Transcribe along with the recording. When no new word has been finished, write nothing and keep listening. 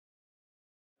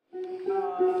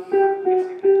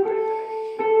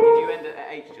you end it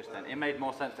at H just then? It made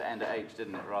more sense to end at H,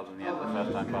 didn't it, rather than the end of the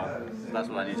first time bar. That's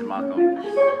what I need to mark on.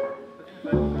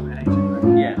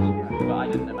 Yeah, but I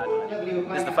didn't imagine it.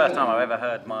 This is the first time I've ever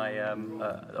heard my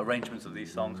arrangements of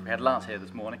these songs. We had Lance here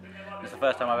this morning. It's the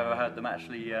first time I've ever heard them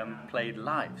actually played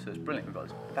live, so it's brilliant. We've got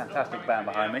this fantastic band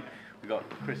behind me. We've got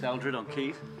Chris Eldred on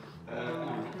keys,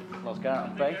 Los Garrett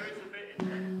on bass,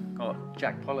 got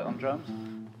Jack Pollitt on drums,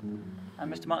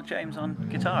 and Mr. Mark James on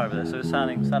guitar over there, so it's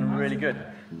sounding really good.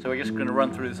 So we're just going to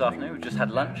run through this afternoon. We've just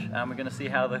had lunch, and we're going to see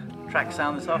how the tracks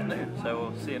sound this afternoon, so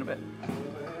we'll see you in a bit.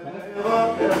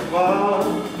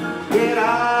 Get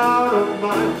out of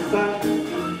my sight.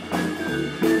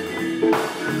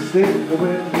 Stick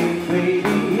with me,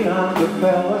 baby, I'm the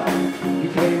fella you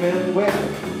came in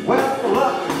with. Well,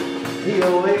 look, the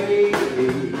old lady.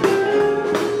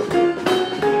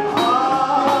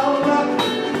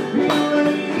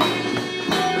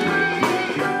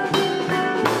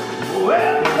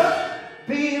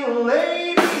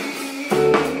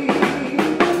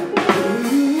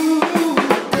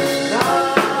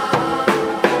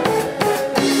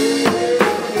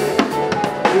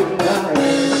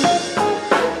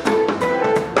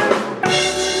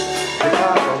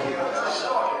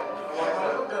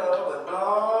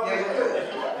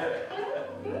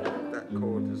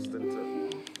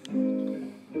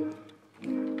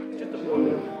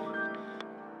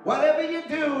 Whatever you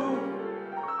do,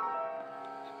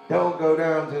 don't go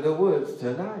down to the woods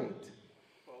tonight.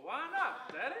 Well, why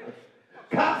not, Daddy?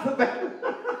 Cops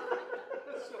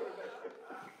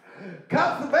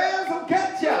the bears will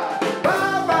catch ya.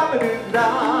 Bye, bye,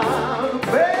 bye,